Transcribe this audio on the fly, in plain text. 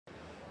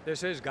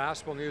This is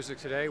Gospel Music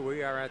Today.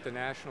 We are at the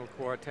National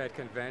Quartet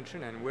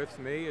Convention, and with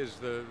me is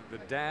the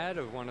dad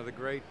of one of the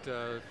great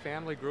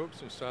family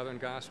groups in Southern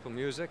Gospel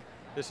music.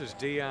 This is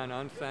Deon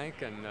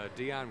Unthank, and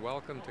Deon,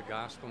 welcome to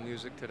Gospel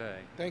Music Today.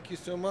 Thank you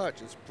so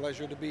much. It's a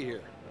pleasure to be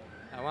here.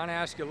 I want to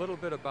ask you a little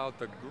bit about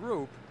the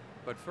group,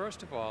 but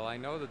first of all, I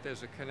know that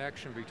there's a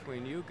connection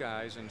between you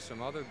guys and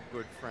some other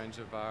good friends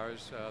of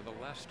ours,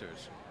 the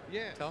Lesters.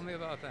 Yes. Tell me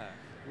about that.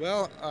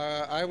 Well,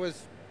 I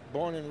was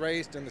born and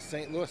raised in the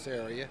St. Louis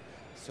area,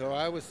 so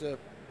I was a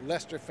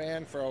Lester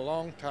fan for a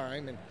long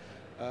time, and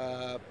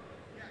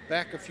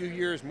back a few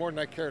years, more than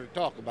I care to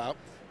talk about,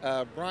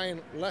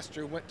 Brian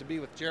Lester went to be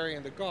with Jerry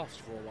and the Goffs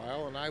for a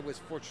while, and I was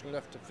fortunate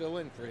enough to fill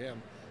in for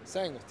him,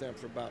 sang with them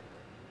for about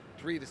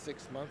 3 to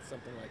 6 months,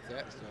 something like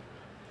that.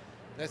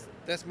 So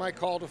that's my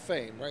call to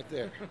fame right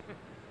there.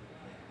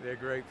 They're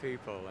great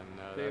people, and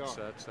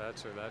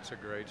that's a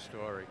great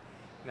story.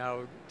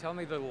 Now, tell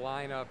me the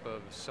lineup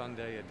of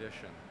Sunday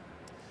Edition.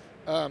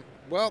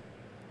 Well,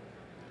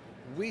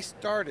 we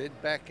started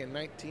back in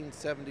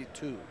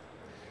 1972,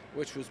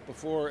 which was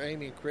before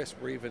Amy and Chris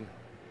were even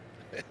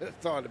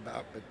thought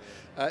about.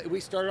 But we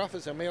started off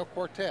as a male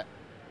quartet,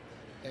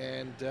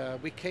 and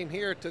we came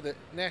here to the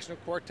National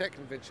Quartet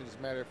Convention, as a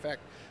matter of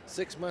fact,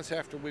 6 months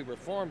after we were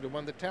formed and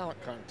won the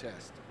talent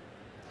contest.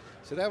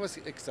 So that was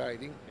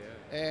exciting.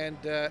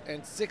 Yeah.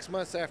 And 6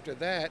 months after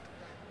that,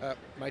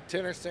 my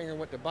tenor singer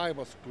went to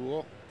Bible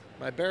school,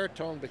 my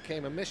baritone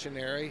became a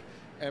missionary,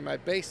 and my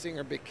bass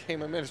singer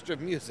became a minister of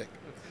music.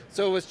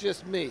 So it was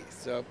just me.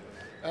 So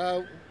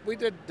we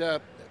did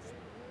a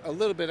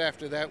little bit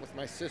after that with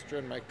my sister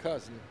and my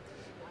cousin,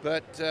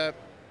 but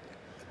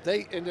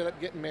they ended up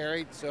getting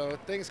married, so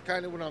things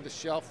kind of went on the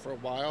shelf for a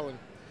while,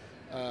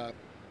 and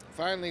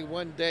finally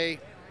one day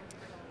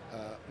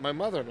my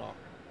mother-in-law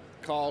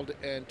called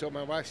and told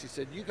my wife, she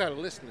said, "You got to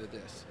listen to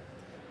this."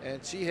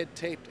 And she had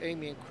taped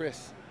Amy and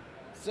Chris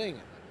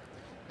singing,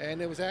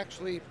 and it was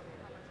actually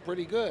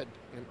pretty good,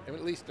 and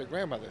at least their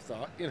grandmother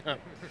thought, you know.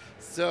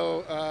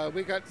 So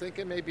we got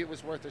thinking maybe it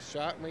was worth a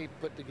shot, and we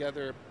put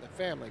together a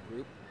family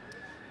group.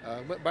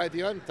 Went by the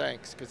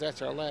Unthanks, because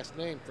that's our last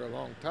name for a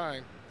long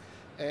time.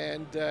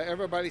 And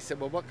everybody said,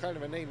 well, what kind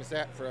of a name is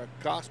that for a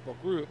gospel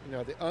group, you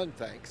know, the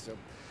Unthanks. So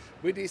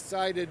we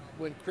decided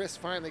when Chris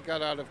finally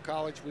got out of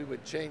college, we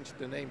would change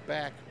the name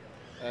back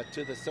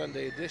to the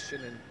Sunday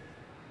Edition, and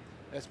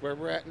that's where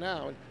we're at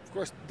now. And of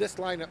course, this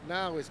lineup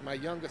now is my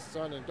youngest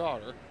son and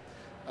daughter,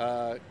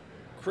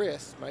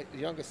 Chris, my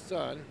youngest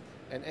son,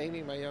 and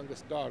Amy, my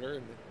youngest daughter.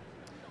 And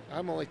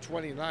I'm only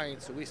 29,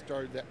 so we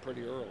started that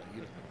pretty early,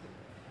 you know.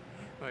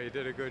 Well, you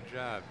did a good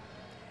job.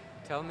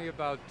 Tell me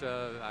about,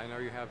 I know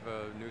you have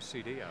a new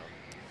CD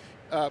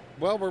out.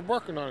 Well, we're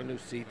working on a new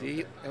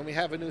CD, and we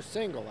have a new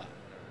single out.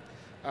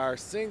 Our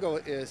single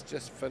is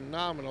just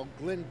phenomenal.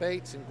 Glenn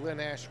Bates and Glenn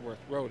Ashworth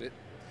wrote it.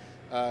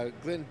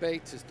 Glenn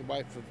Bates is the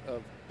wife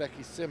of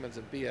Becky Simmons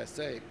of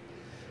BSA.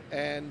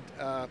 And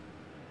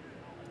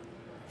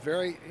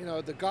you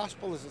know, the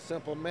gospel is a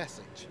simple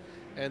message.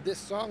 And this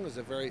song is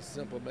a very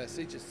simple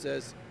message. It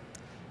says,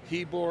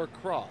 he bore a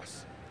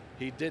cross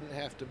he didn't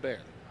have to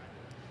bear.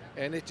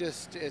 And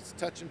it's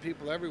touching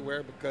people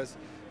everywhere because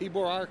he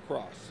bore our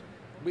cross.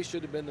 We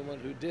should have been the one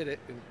who did it,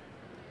 and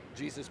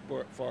Jesus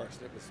bore it for us.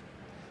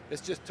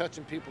 It's just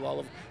touching people all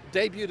over.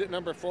 Debuted at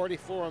number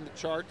 44 on the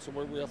chart, so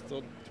we're real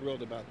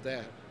thrilled about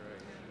that.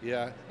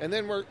 Yeah, and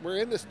then we're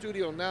in the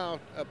studio now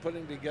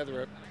putting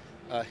together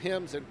a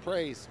hymns and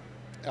praise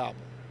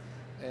album.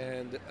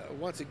 And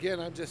once again,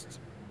 I'm just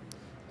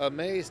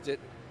amazed that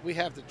we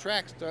have the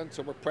tracks done,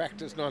 so we're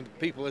practicing on the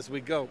people as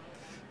we go.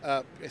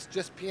 It's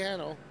just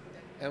piano,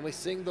 and we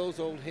sing those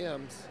old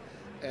hymns,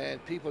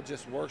 and people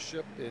just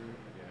worship, and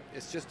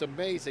it's just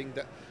amazing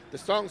that the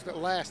songs that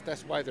last,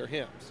 that's why they're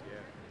hymns,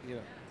 you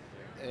know.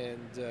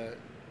 And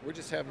we're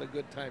just having a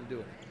good time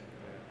doing it.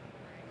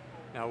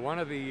 Now, one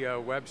of the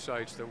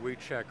websites that we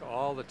check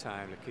all the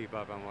time to keep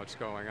up on what's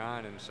going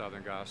on in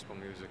Southern Gospel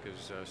music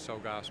is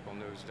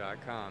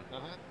sogospelnews.com,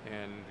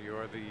 and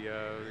you're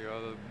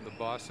the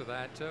boss of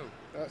that too.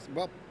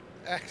 Well,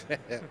 actually,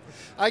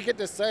 I get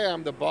to say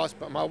I'm the boss,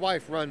 but my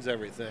wife runs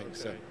everything. Okay.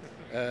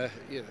 So,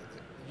 you know,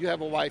 you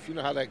have a wife, you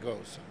know how that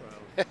goes.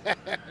 Well,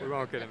 we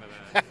won't get into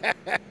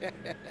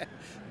that.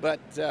 But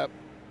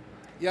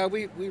yeah,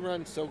 we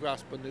run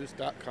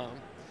sogospelnews.com,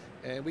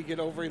 and we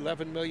get over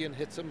 11 million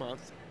hits a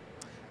month.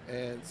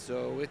 And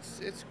so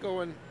it's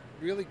going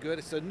really good.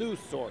 It's a news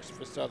source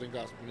for Southern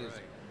Gospel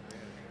music. Right.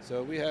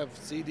 So we have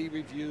CD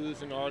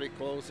reviews and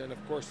articles, and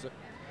of course,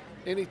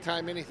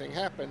 anytime anything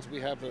happens,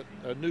 we have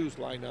a news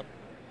lineup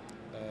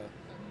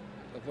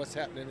of what's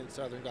happening in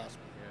Southern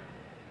Gospel.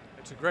 Yeah.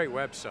 It's a great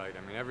website.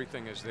 I mean,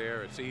 everything is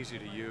there. It's easy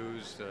to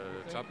use.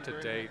 It's up to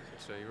date.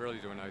 So you really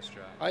do a nice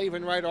job. I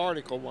even write an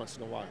article once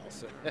in a while.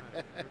 So.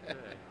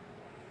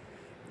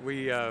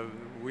 We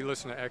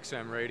listen to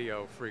XM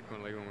radio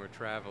frequently when we're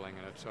traveling,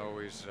 and it's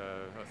always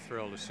a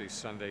thrill to see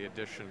Sunday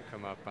Edition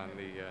come up on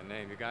the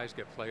name. You guys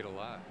get played a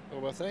lot. Oh,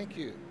 well, thank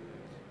you.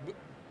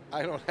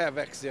 I don't have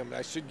XM.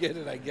 I should get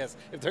it, I guess,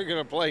 if they're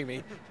going to play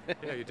me.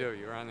 Yeah, you do.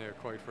 You're on there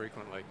quite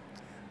frequently.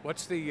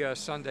 What's the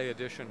Sunday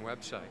edition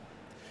website?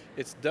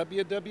 It's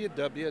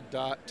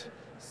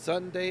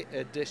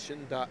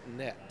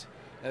www.sundayedition.net.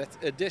 And it's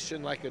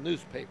edition like a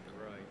newspaper.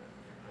 Right.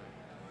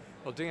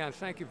 Well, Deon,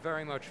 thank you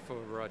very much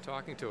for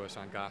talking to us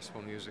on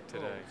gospel music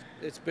today.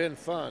 Oh, it's been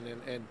fun,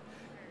 and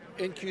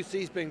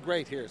NQC's been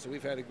great here, so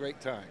we've had a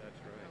great time. That's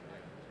right.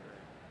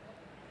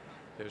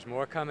 There's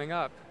more coming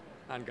up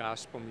on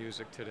Gospel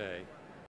Music Today.